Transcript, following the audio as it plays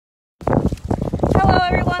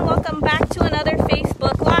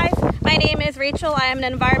Rachel. I am an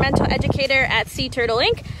environmental educator at Sea Turtle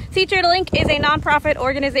Inc. Sea Turtle Inc. is a nonprofit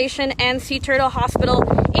organization and Sea Turtle Hospital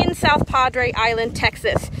in South Padre Island,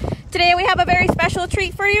 Texas. Today we have a very special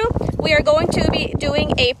treat for you. We are going to be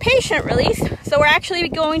doing a patient release. So we're actually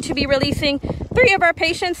going to be releasing 3 of our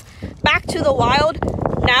patients back to the wild.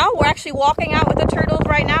 Now we're actually walking out with the turtles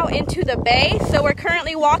right now into the bay. So we're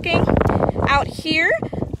currently walking out here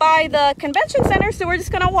by the convention center. So we're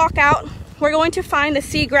just going to walk out. We're going to find the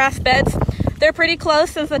seagrass beds. They're pretty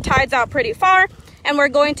close since the tide's out pretty far. And we're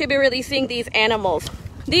going to be releasing these animals.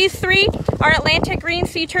 These 3 are Atlantic green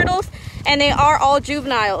sea turtles, and they are all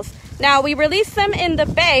juveniles. Now we release them in the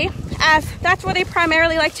bay as that's where they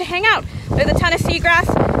primarily like to hang out. There's a ton of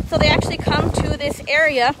seagrass, so they actually come to this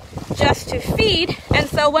area just to feed. And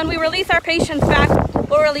so when we release our patients back,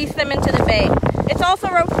 we'll release them into the bay. It's also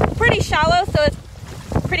pretty shallow, so it's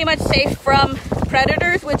pretty much safe from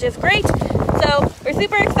predators, which is great. So we're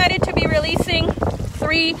super excited to be releasing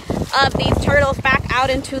 3 of these turtles back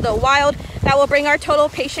out into the wild. That will bring our total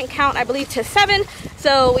patient count, I believe, to 7.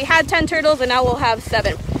 So we had 10 turtles and now we'll have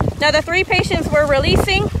 7. Now the 3 patients we're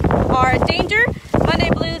releasing are Danger,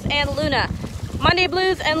 Monday Blues, and Luna. Monday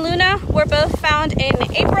Blues and Luna were both found in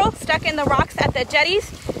April, stuck in the rocks at the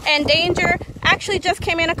jetties. And Danger actually just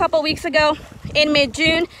came in a couple weeks ago in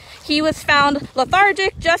mid-June. He was found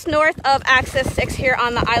lethargic just north of Axis 6 here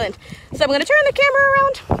on the island. So I'm going to turn the camera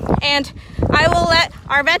around and I will let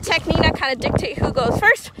our vet tech Nina kind of dictate who goes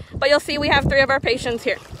first. But you'll see we have 3 of our patients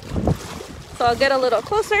here. So I'll get a little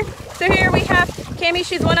closer. So here we have Cami.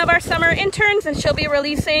 She's one of our summer interns and she'll be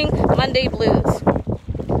releasing Monday Blues.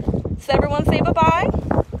 So everyone say bye-bye.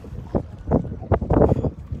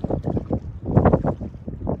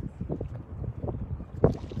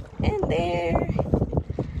 And there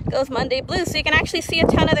goes Monday Blues. So you can actually see a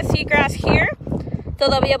ton of the seagrass here. So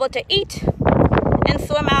they'll be able to eat and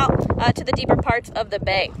swim out to the deeper parts of the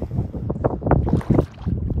bay.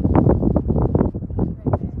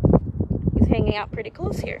 He's hanging out pretty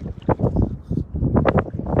close here.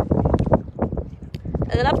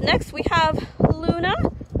 And then up next we have Luna,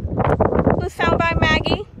 who's found by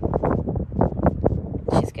Maggie.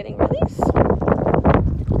 She's getting released.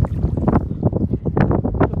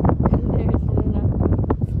 And there's Luna.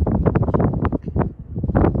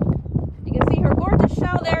 You can see her gorgeous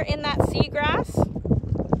shell there in that seagrass.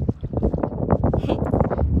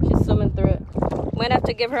 She's swimming through it. Might have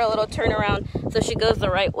to give her a little turnaround so she goes the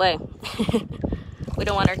right way. We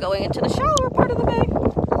don't want her going into the shallower part of the bay.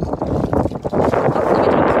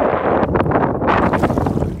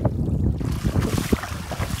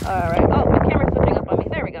 Alright, oh, my camera's switching up on me.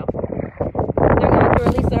 There we go. They're going to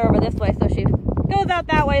release her over this way, so she goes out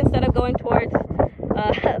that way instead of going towards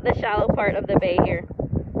the shallow part of the bay here.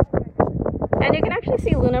 And you can actually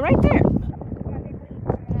see Luna right there.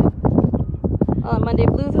 Monday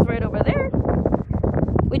Blues is right over there.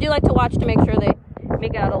 We do like to watch to make sure they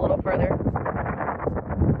make it out a little further.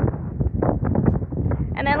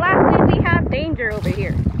 And then lastly, we have Danger over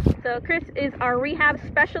here. So Chris is our rehab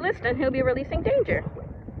specialist and he'll be releasing Danger.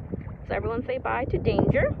 So everyone say bye to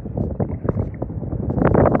Danger.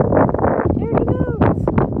 There he goes.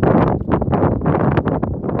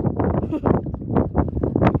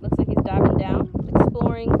 Looks like he's diving down,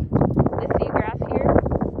 exploring the seagrass here.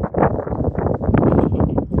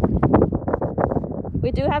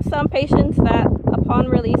 We do have some patients that upon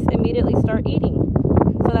release immediately start eating.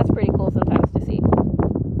 So that's pretty cool sometimes to see.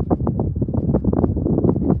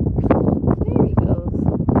 There he goes.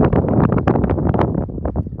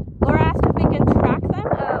 Laura asked if we can track them.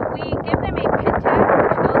 We give them a pin tag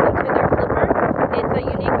which goes into their flipper. It's a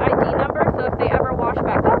unique ID number, so if they ever wash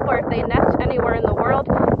back up or if they nest anywhere in the world,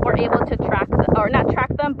 we're able to track them, or not track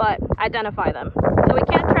them, but identify them. So we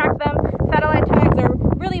can't track them. Satellite tags are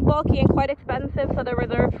really bulky and quite expensive, so they're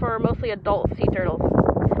reserved for mostly adult sea turtles.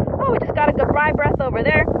 Oh, we just got a goodbye breath over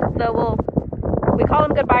there. So we call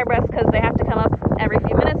them goodbye breaths because they have to come up every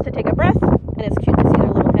few minutes to take a breath, and it's cute to see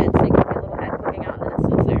their little heads. So you can see a little head poking out in the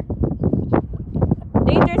distance there.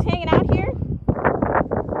 Danger's hanging out here.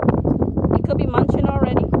 He could be munching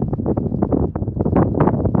already.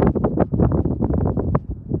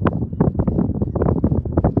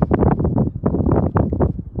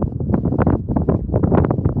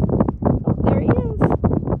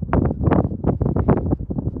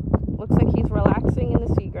 Relaxing in the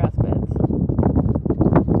seagrass beds.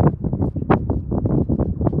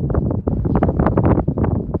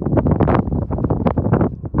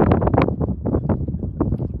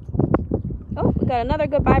 Oh, we got another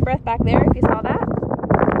goodbye breath back there if you saw that.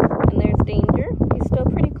 And there's Danger. He's still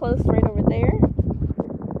pretty close right over there,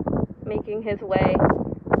 making his way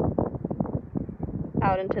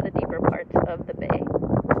out into the deeper parts of the bay.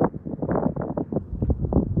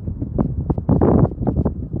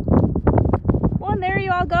 Well, and there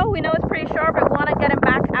you all go. We know it's pretty sharp, but we want to get them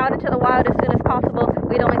back out into the wild as soon as possible.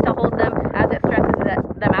 We don't like to hold them as it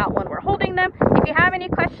stresses them out when we're holding them. If you have any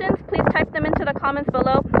questions, please type them into the comments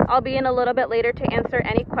below. I'll be in a little bit later to answer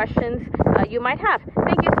any questions you might have.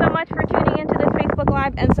 Thank you so much for tuning into this Facebook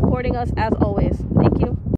Live and supporting us as always. Thank you.